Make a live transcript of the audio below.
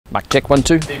Mic check, 1,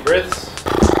 2. Deep breaths.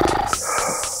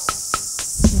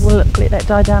 Will it let that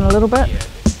die down a little bit?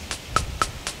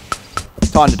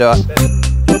 Time to do it.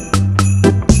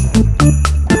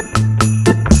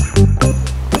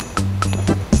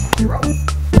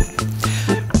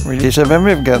 Ready to have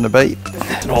him going to beat?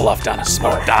 And all I've done is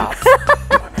smoke darts.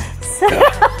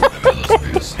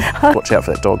 Watch out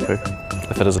for that dog poo.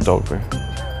 If it is a dog poo.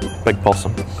 Big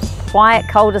possum. Quiet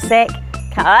cul-de-sac.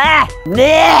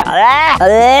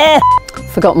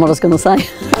 Forgotten what I was going to say.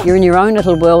 You're in your own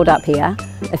little world up here.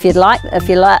 If you like, this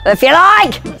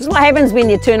is what happens when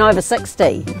you turn over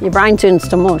 60. Your brain turns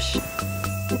to mush.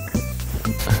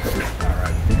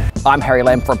 I'm Harry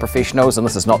Lamb from Professionals, and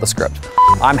this is not the script.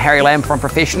 I'm Harry Lamb from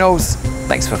Professionals.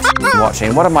 Thanks for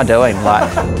watching. What am I doing? Like,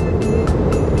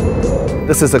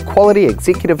 this is a quality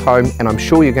executive home, and I'm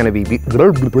sure you're going to be.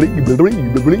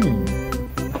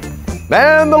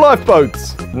 Man the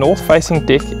lifeboats! North-facing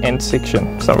deck and section.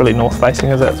 It's not really north-facing,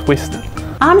 is it? It's west.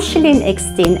 I'm Shalene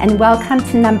Eckstein and welcome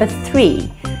to number 3.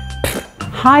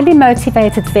 Highly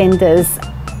motivated vendors,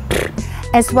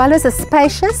 as well as a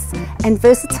spacious and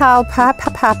versatile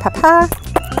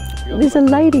There's a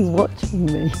lady watching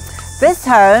me. This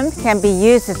home can be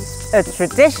used as a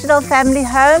traditional family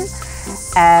home,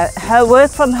 her work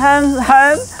from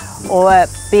home or a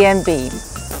B&B.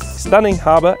 Stunning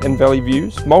harbour and valley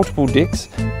views, multiple decks.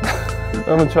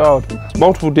 I'm a child.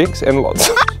 Multiple decks and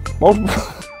lots. Multiple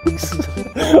decks.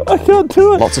 I can't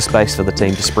do it. lots of space for the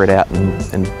team to spread out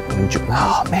and enjoy.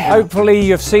 Oh man. Hopefully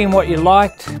you've seen what you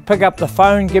liked. Pick up the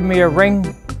phone, give me a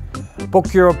ring,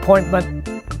 book your appointment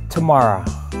tomorrow.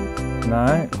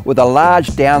 No? With a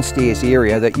large downstairs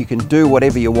area that you can do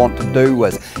whatever you want to do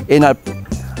with. In a.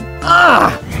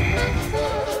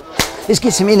 Let's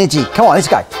get some energy. Come on, let's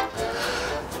go.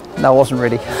 No, I wasn't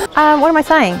ready. What am I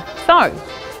saying? So,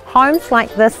 homes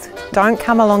like this don't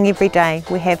come along every day.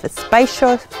 We have a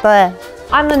spacious.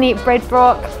 I'm Lynette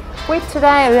Bradbrook. We're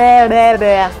today. You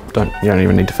don't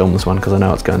even need to film this one because I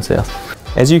know it's going south.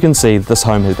 As you can see, this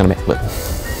home is going to be lit.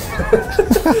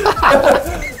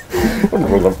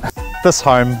 This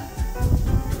home.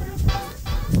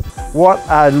 What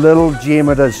a little gem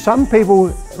it is. Some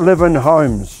people live in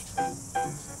homes.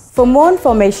 For more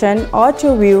information or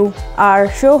to view our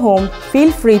show home,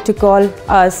 feel free to call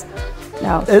us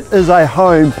now. It is a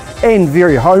home and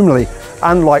very homely,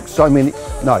 unlike so many.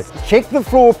 No, check the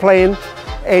floor plan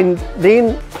and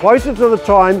then closer to the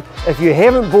time, if you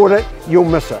haven't bought it, you'll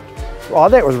miss it. Oh,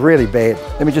 that was really bad.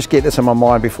 Let me just get this in my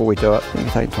mind before we do it. You can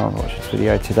take time to watch this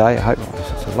video today. I hope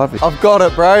it's a lovely. I've got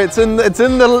it, bro. It's in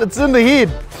the head.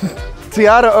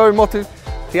 Tiara o motu.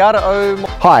 Tiara o.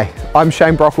 Hi, I'm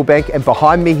Shane Brocklebank, and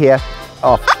behind me here.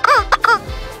 Oh.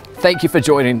 Thank you for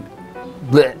joining.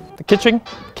 The kitchen.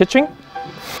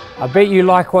 I bet you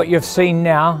like what you've seen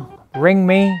now. Ring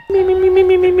me.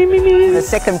 The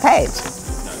second page.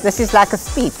 This is like a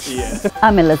speech. Yeah.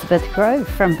 I'm Elizabeth Grove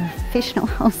from Professional.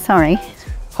 Oh, sorry.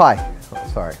 Hi. Oh,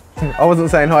 sorry. I wasn't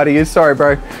saying hi to you. Sorry,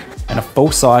 bro. And a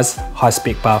full-size,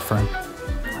 high-spec bathroom.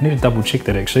 I need to double check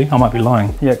that actually. I might be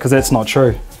lying. Yeah, because that's not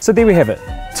true. So there we have it.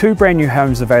 2 brand new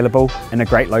homes available in a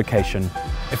great location.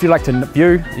 If you like to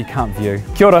view, you can't view.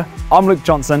 Kia ora, I'm Luke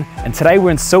Johnson, and today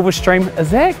we're in Silverstream.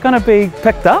 Is that gonna be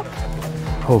picked up?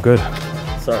 Oh, good.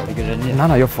 Sorry to get it in here.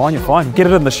 No, you're fine, you're fine. Get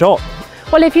it in the shot.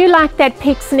 Well, if you like that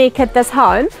peek sneak at this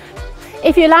home,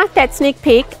 if you like that sneak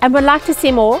peek and would like to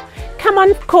see more, come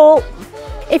on, call.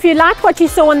 If you like what you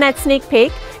saw in that sneak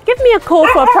peek, give me a call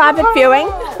for a private viewing.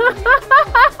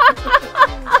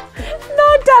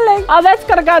 No, darling. Oh, that's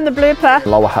got to go in the blooper.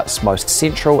 Lower Hutt's most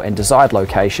central and desired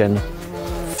location.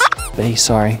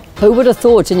 Sorry. Who would have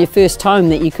thought in your first home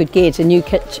that you could get a new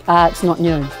kitchen? It's not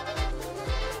new.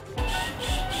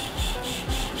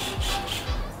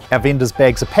 Our vendors'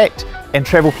 bags are packed and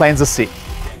travel plans are set.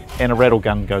 And a rattle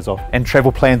gun goes off and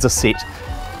travel plans are set.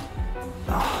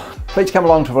 Please come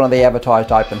along to one of the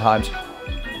advertised open homes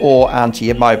or answer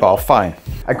your mobile phone.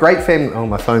 A great family. Oh,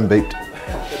 my phone beeped.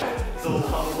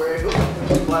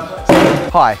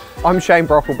 Hi, I'm Shane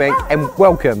Brocklebank and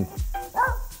welcome.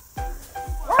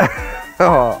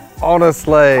 Oh,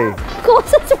 honestly. Of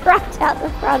course it's right out the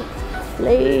front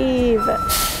sleeve.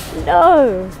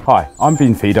 No. Hi, I'm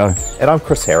Ben Fido. And I'm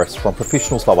Chris Harris from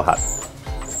Professionals Lower Hutt.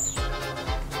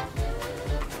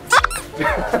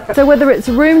 So whether it's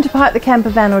a room to park the camper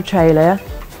van or trailer.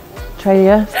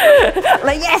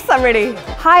 Like, yes, I'm ready.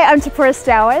 Hi, I'm Tapura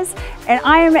Stowers, and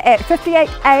I am at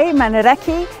 58A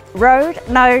Manaraki Road.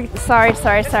 No, sorry.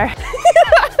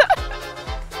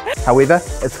 However,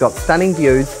 it's got stunning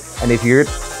views, and if you're...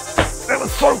 That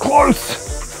was so close!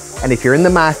 And if you're in the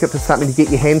market for something to get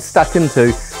your hands stuck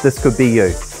into, this could be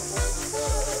you.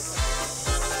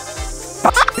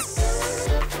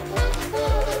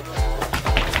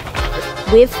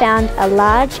 We've found a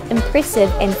large, impressive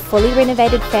and fully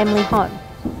renovated family home.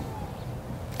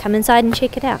 Come inside and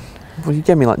check it out. Well, you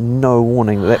gave me like no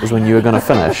warning that was when you were going to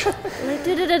finish.